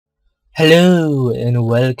Hello and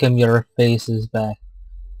welcome your faces back.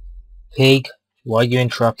 Pig, why are you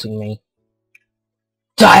interrupting me?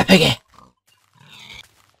 Die, piggy!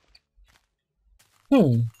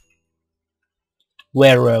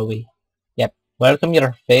 Where are we? Yep, welcome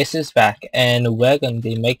your faces back and we're gonna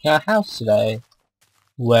be making a house today.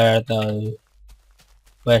 Where though?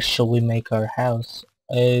 Where shall we make our house?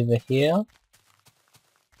 Over here?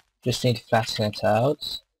 Just need to flatten it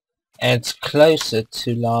out. And it's closer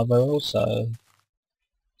to lava also.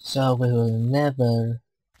 So we will never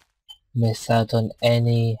miss out on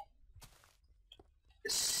any...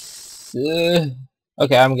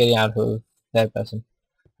 Okay, I'm getting out of that person.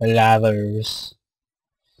 Lavers.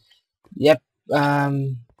 Yep,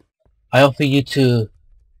 I offer you to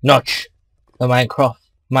Notch, the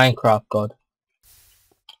Minecraft god.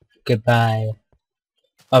 Goodbye.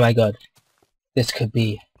 Oh my god. This could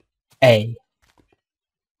be a...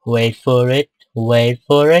 Wait for it. Wait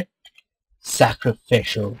for it.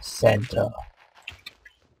 Sacrificial center.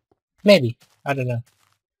 Maybe. I don't know.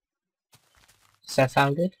 Does that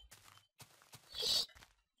sound good?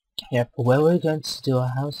 Yep, where are we going to do our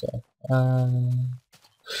house at?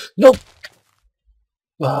 Nope!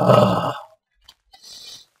 Ugh.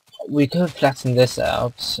 We could flatten this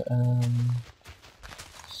out.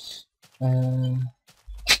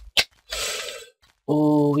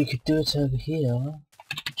 Oh, we could do it over here.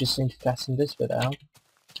 Just need to flatten this bit out.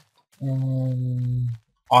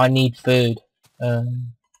 I need food.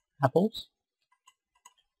 Apples?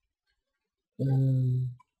 I'm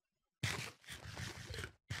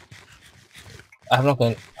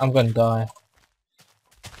gonna die.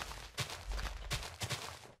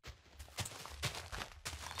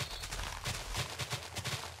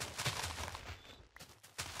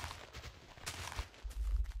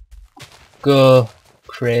 Go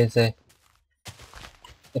crazy.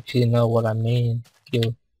 If you know what I mean.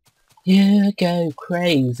 You go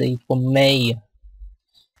crazy for me.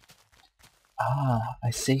 Ah,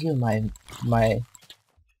 I see you, my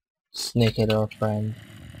sneaky little friend.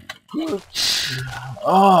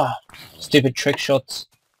 Ah, stupid trick shots.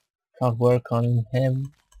 Can't work on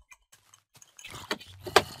him.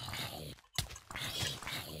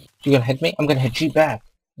 You gonna hit me? I'm gonna hit you back.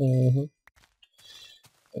 Nope.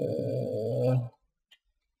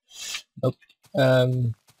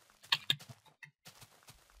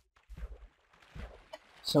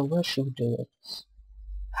 So where should we do it?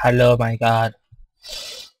 Hello, my god.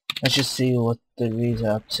 Let's just see what the Reeds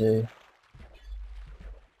are up to.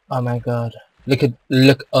 Oh my god.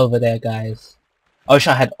 Look over there, guys. I wish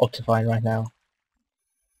I had Optifine right now.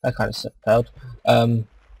 I kind of stepped out. Oh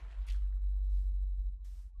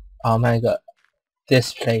my god.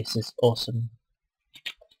 This place is awesome.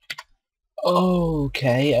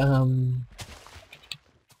 Okay,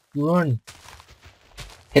 run.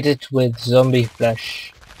 Hit it with zombie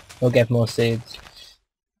flesh. We'll get more seeds.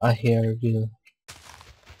 I hear you.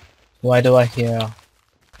 Why do I hear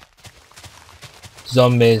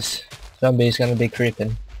zombies? Zombies gonna be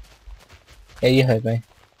creeping. Yeah, you heard me.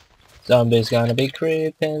 Zombies gonna be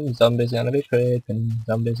creeping. Zombies gonna be creeping.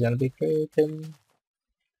 Zombies gonna be creeping.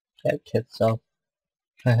 Get yourself.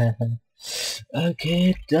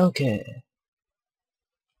 Okay, okay.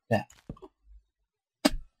 Yeah.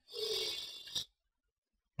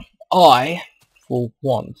 I, for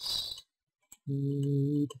once,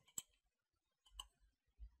 need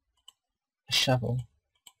a shovel.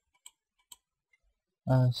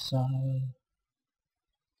 So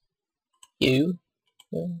you.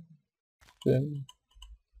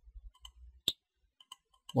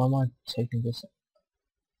 Why am I taking this?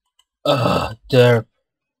 Ugh, derp.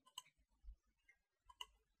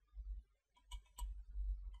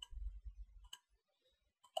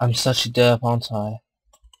 I'm such a derp, aren't I?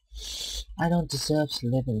 I don't deserve to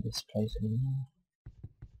live in this place anymore.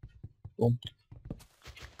 Boom.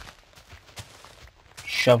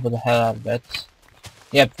 Shovel the hell out of it.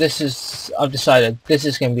 Yep, I've decided, this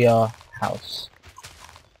is gonna be our house.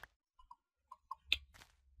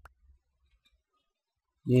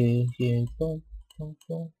 Yeah, boom, boom,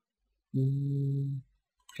 boom.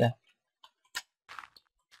 Yeah.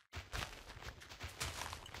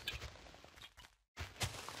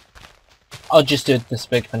 I'll just do it this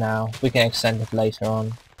big for now. We can extend it later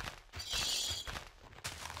on.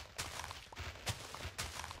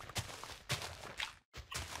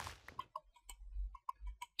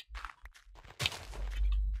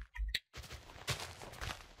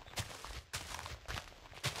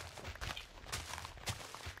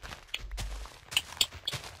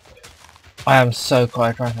 I am so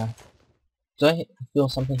quiet right now. Do I feel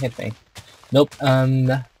something hit me? Nope.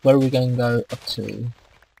 Where are we going to go up to?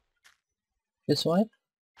 This way?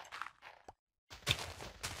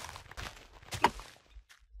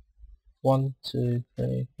 1, 2,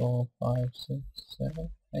 3, 4, 5, 6, 7,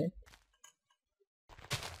 8.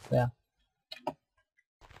 Yeah.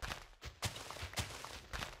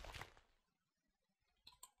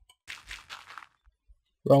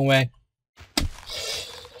 Wrong way.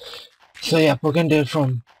 So yeah, we're gonna do it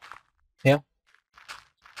from here.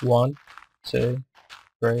 1, 2,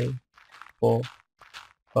 3, 4,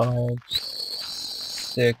 5,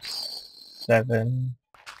 6, 7,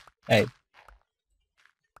 8.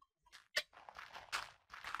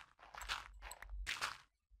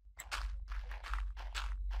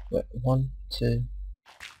 Wait, 1, 2,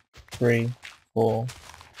 3, 4,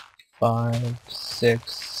 5,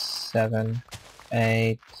 6, 7,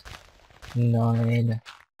 8, 9,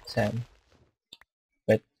 10.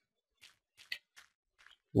 Wait,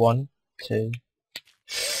 1, 2.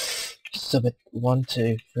 Stop it. 1,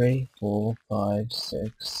 2, 3, 4, 5,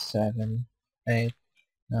 6, 7, 8,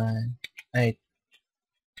 9, 8.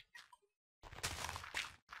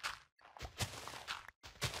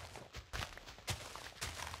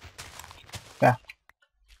 Yeah.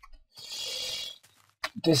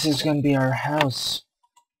 This is gonna be our house.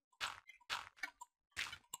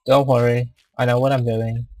 Don't worry. I know what I'm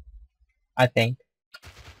doing. I think.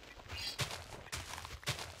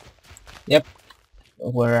 Yep.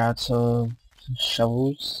 We're out of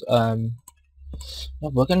shovels. Yeah,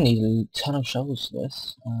 we're gonna need a ton of shovels for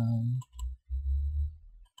this.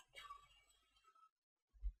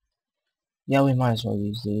 Yeah, we might as well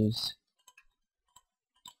use these.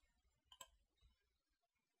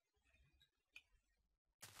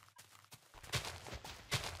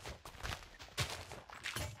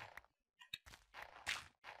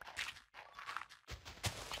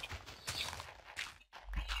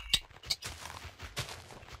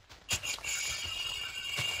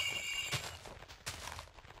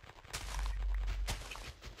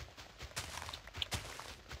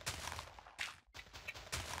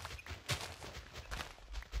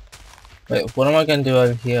 Wait, what am I gonna do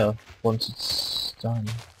over here once it's done?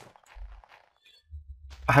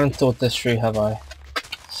 I haven't thought this through, have I?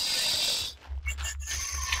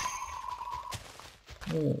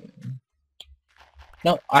 Hmm.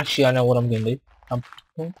 No, actually I know what I'm gonna do. I'm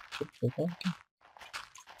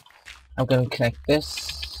gonna connect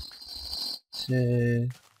this to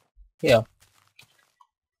here.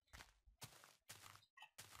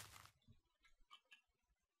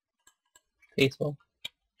 Peaceful.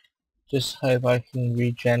 Just hope I can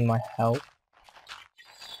regen my health.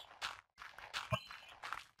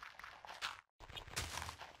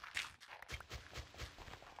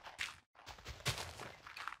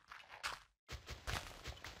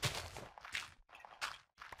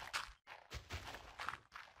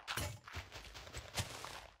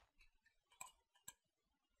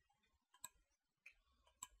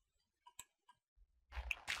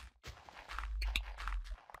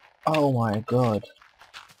 Oh my god.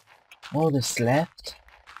 All this left?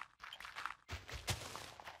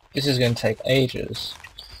 This is gonna take ages.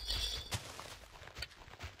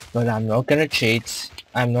 But I'm not gonna cheat.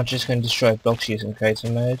 I'm not just gonna destroy blocks using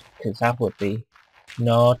creative mode, because that would be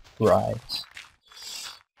not right.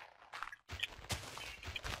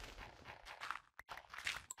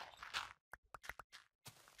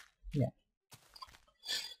 Yeah.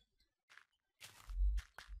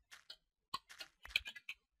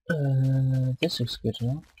 This looks good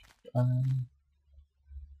enough.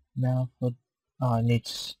 Now for... Oh,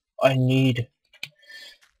 I need...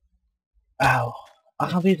 Ow. I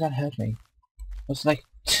can't believe that hurt me. It's like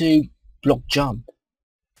 2 block jump.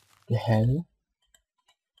 The hell?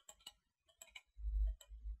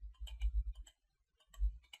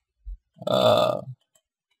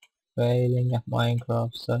 Failing at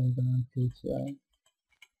Minecraft, so I'm gonna do so.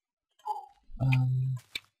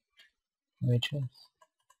 Let me check.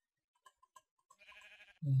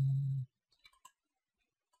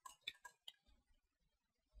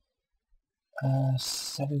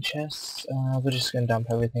 7 chests. We're just gonna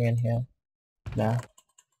dump everything in here now.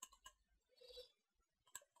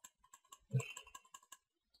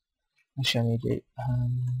 Actually, I need it.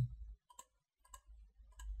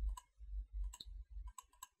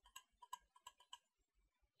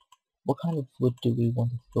 What kind of wood do we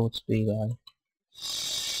want the floor to be like?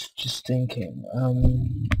 Just thinking.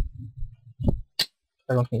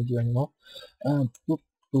 I don't need you anymore. Boop,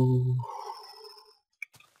 boop.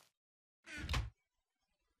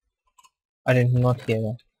 I did not hear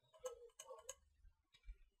that.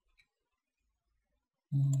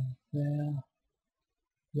 There.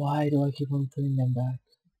 Why do I keep on putting them back?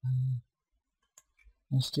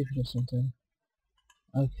 I'm stupid or something.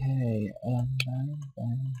 Okay, bang, bang,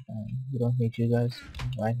 bang. We don't need you guys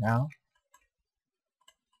right now.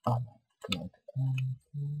 Oh my Good.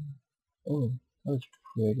 Oh, that was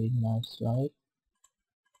pretty nice, right?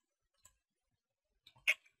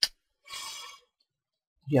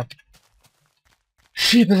 Yep.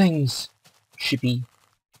 Sheeplings! Sheepy.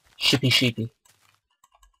 Sheepy.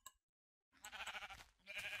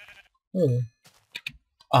 Oh.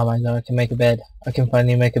 Oh my god, I can make a bed. I can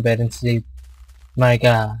finally make a bed and sleep. My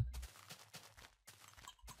god.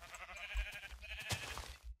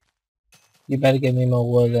 You better give me more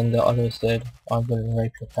wood than the others did, or I'm gonna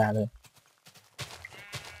rape your family.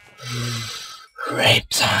 Rape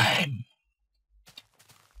time!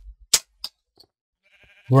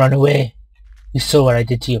 Run away! You saw what I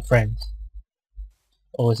did to your friends.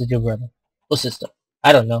 Or was it your brother? Or sister?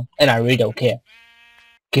 I don't know, and I really don't care.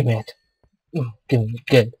 Give me it. Give me it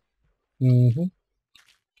good.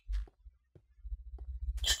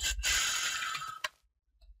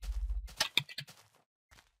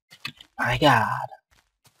 My god.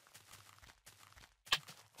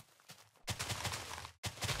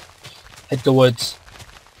 Hit the woods.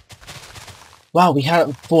 Wow, we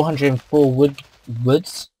had 404 woods.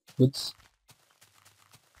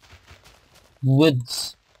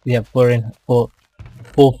 We have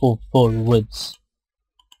 444 woods.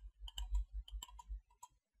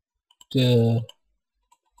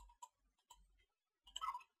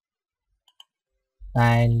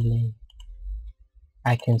 Finally,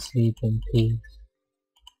 I can sleep in peace.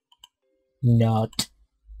 Not.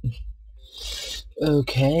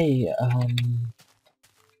 Okay,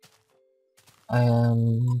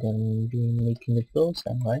 I'm gonna be making the floors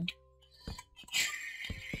then, right?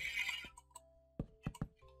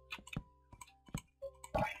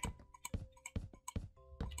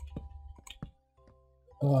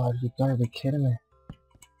 Oh, you gotta be kidding me.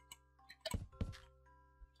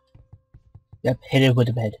 Yep, hit it with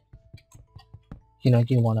a bed. You know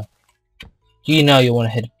you wanna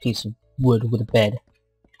hit a piece of wood with a bed.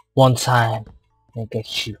 One time, and it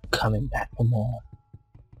gets you coming back for more.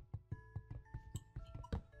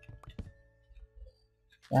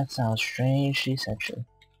 That sounds strangely sexual.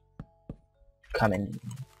 Coming.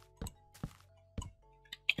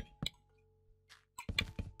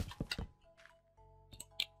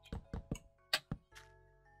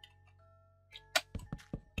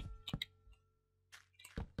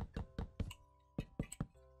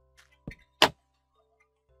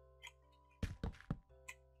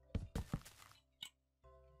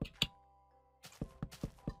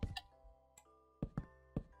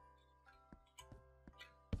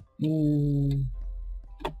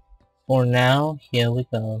 For now, here we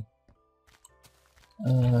go.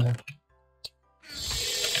 I'm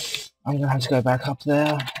gonna have to go back up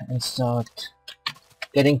there and start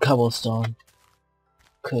getting cobblestone.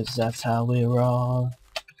 Cause that's how we roll.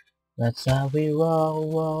 That's how we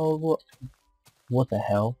roll. What the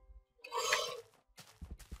hell?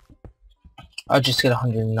 I'll just get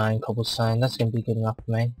 109 cobblestone. That's gonna be good enough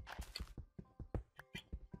for me.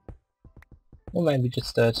 Or maybe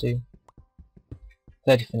just 30.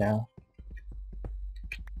 30 for now.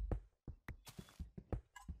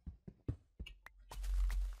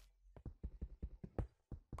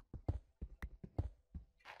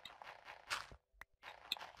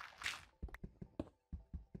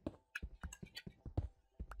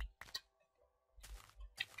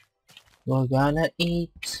 We're gonna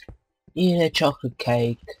eat a chocolate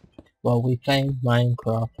cake while we play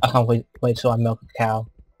Minecraft. I can't wait till I milk a cow.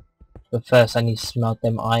 But first I need to smelt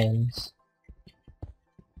them irons.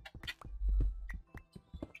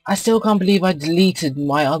 I still can't believe I deleted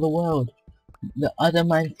my other world. The other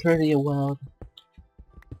MineThrillia world.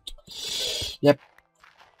 Yep.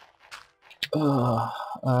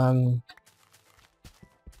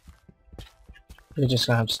 We're just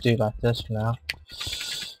gonna have to do like this for now.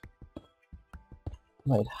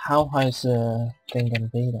 Wait, how high is the thing gonna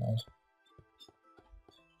be though?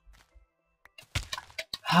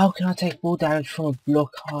 How can I take full damage from a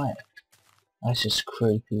block high? That's just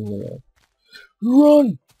creepy weird.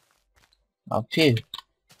 Run! Oh, phew.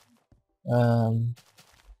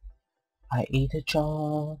 I eat a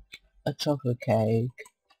chocolate cake.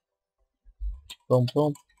 Boom,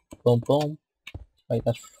 boom, boom, boom. Wait,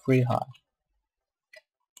 that's free high.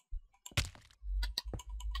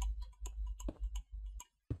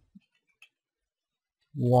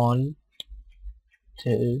 One,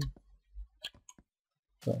 two,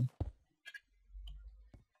 three.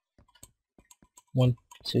 1,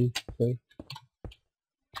 2, 3.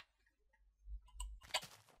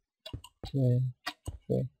 2,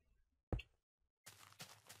 3.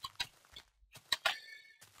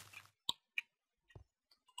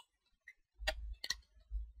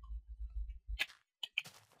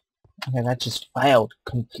 Okay, that just failed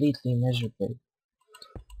completely miserably.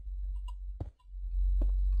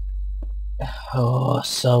 Oh,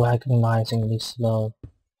 so agonizingly slow.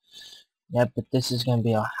 Yeah, but this is gonna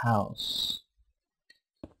be our house.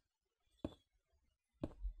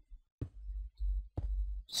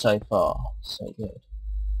 So far, so good.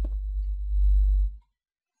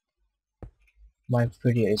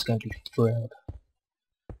 MineThrillia is gonna be thrilled.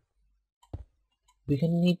 We're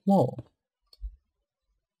gonna need more.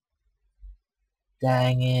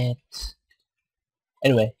 Dang it.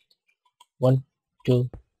 Anyway, 1, 2,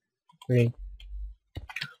 3.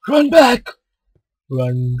 Run back!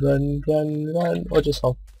 Run, run, run, run. Or just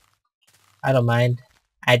hope. I don't mind.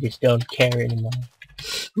 I just don't care anymore.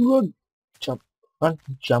 Run! Jump, run,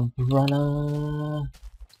 jump, runner.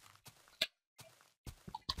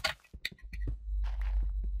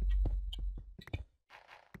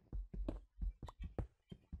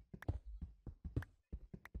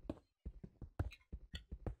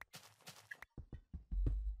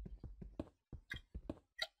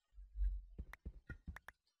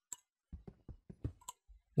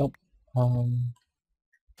 Nope.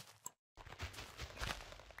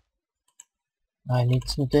 I need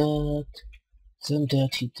some dirt. Some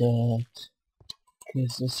dirty dirt.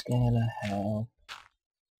 'Cause it's gonna help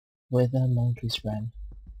with the monkey's run.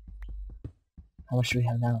 How much do we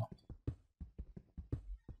have now?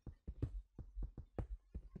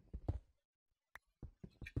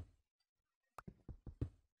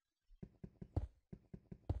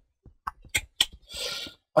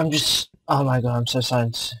 Oh my god, I'm so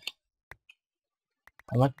silent.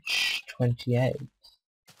 How much? 28.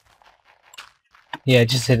 Yeah,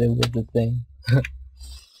 just hit it with the thing.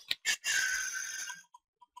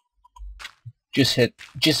 just hit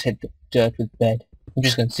the dirt with bed. I'm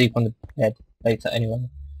just gonna sleep on the bed later anyway.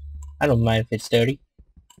 I don't mind if it's dirty.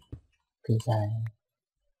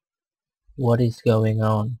 What is going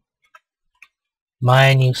on?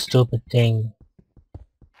 Mine, you stupid thing.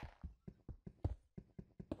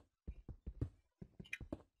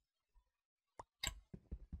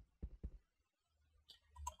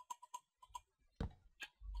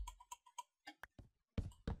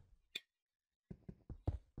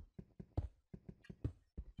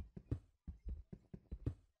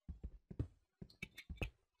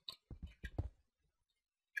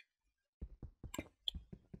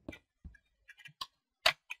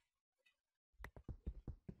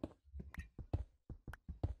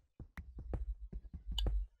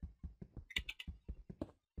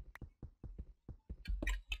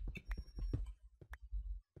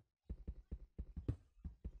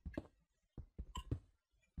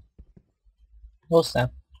 What's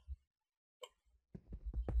that?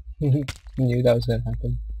 Knew that was gonna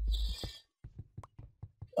happen.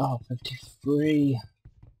 Oh, 53.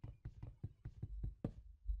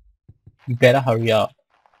 You better hurry up.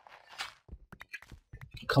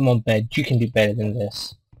 Come on, bed. You can do better than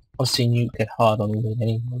this. I've seen you get hard on wood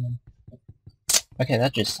anymore. Okay,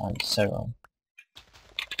 that just sounds so wrong.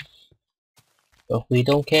 But we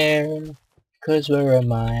don't care, 'cause we're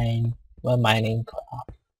mining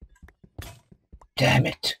crop. Damn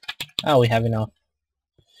it. Oh, we have enough.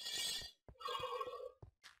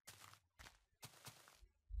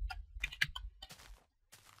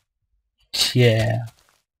 Yeah,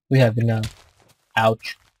 we have enough.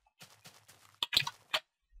 Ouch.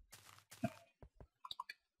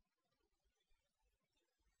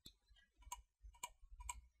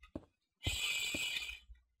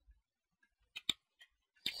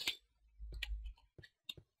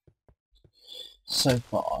 So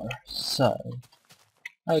far, so...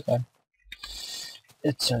 Okay.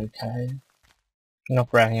 It's okay. I'm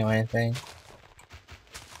not bragging or anything.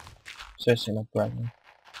 Seriously not bragging.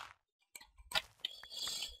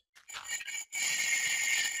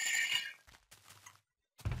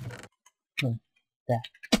 There.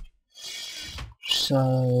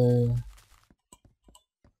 So...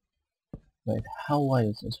 Wait, how wide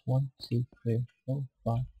is this? 1, 2, 3, 4,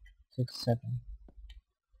 5, 6, 7.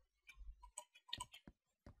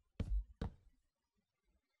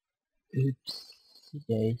 Oops.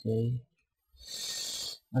 Daisy.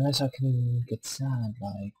 Unless I can get sand,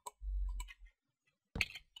 like...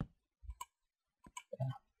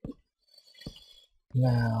 Yeah.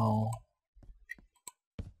 Now...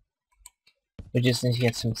 We just need to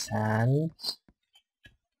get some sand.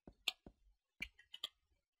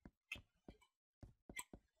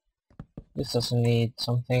 This doesn't need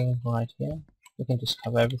something right here. We can just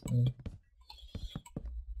cover everything.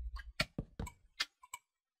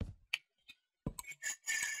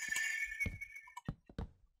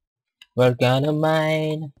 We're gonna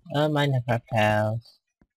mine a Minecraft house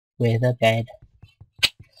with a bed.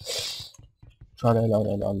 Oh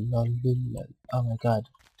my god.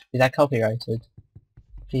 Is that copyrighted?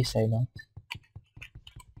 Please say not.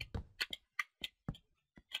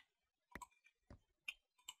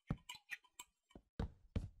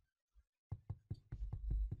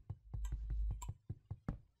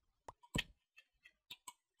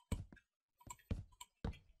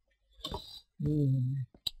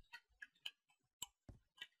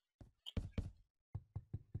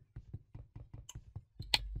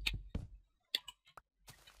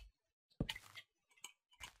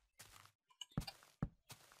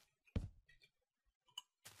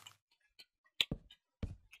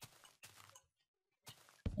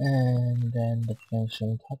 And then the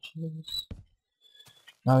finishing touches.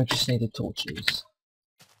 Now we just need the torches.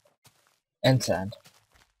 And sand.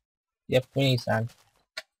 Yep, we need sand.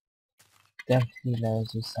 Definitely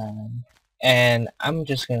loads of sand. And I'm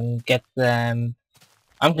just gonna get them.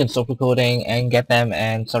 I'm gonna stop recording and get them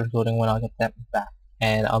and start recording when I get them back.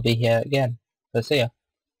 And I'll be here again. So see ya.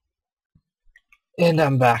 And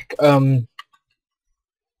I'm back.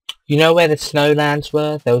 You know where the snowlands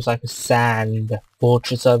were? There was like a sand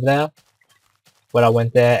fortress over there. Well, I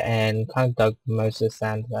went there and kind of dug most of the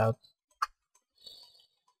sand out.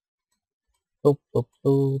 Boop, boop,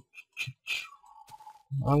 boop.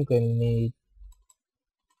 I'm gonna need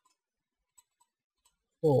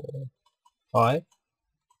 4, 5.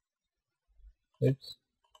 Oops.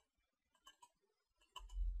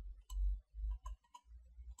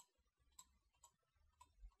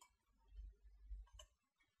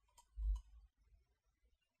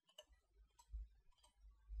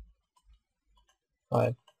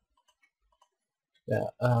 Five. Yeah.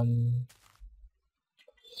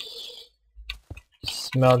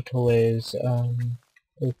 Smelter is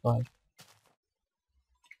 5.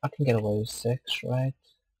 I can get away with 6, right?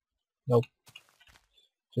 Nope.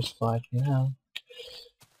 Just 5 now.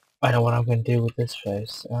 I know what I'm gonna do with this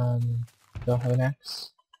place. Do I have an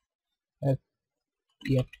axe?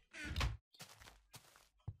 Yep.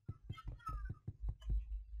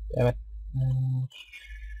 Damn it.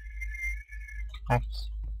 Axe.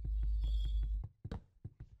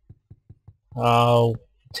 Oh,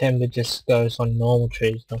 timber just goes on normal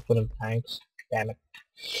trees, not wooden planks. Damn it.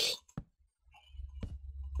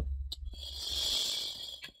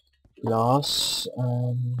 Glass.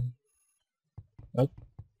 Nope.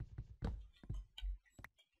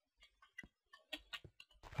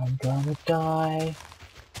 I'm gonna die.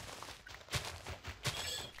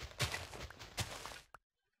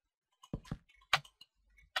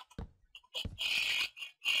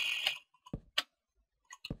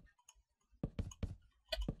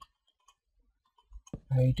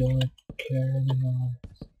 I don't care anymore.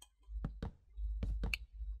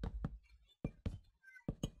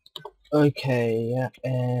 Okay, yeah,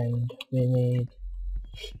 and we need...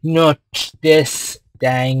 Not this!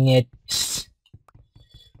 Dang it!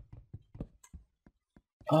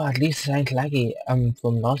 Oh, at least it ain't laggy,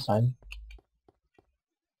 from last time.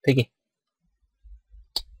 Piggy.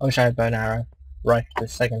 I wish I had a bow and arrow. Right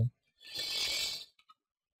this second.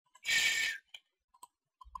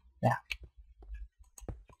 Yeah.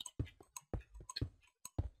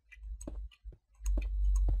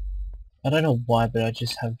 I don't know why, but I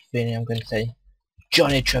just have a feeling I'm gonna say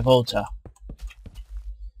Johnny Travolta.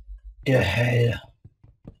 The hell.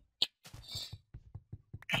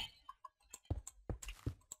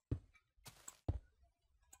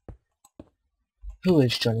 Who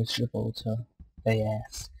is Johnny Travolta? They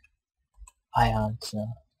ask. I answer.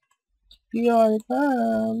 You're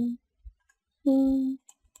the man.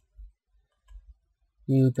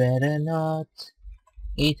 You better not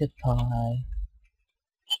eat a pie.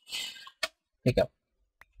 Pick up.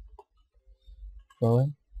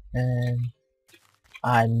 Going. And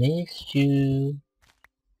I missed you.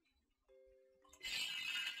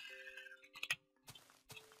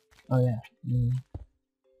 Oh yeah.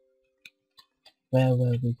 Where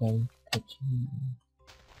were we going to put you?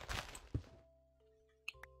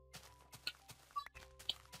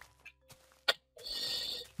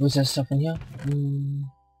 Was there stuff in here?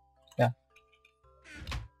 Yeah.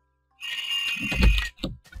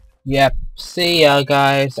 Yep. See ya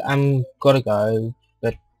guys. I'm gotta go.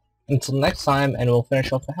 But until next time, and we'll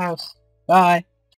finish off the house. Bye.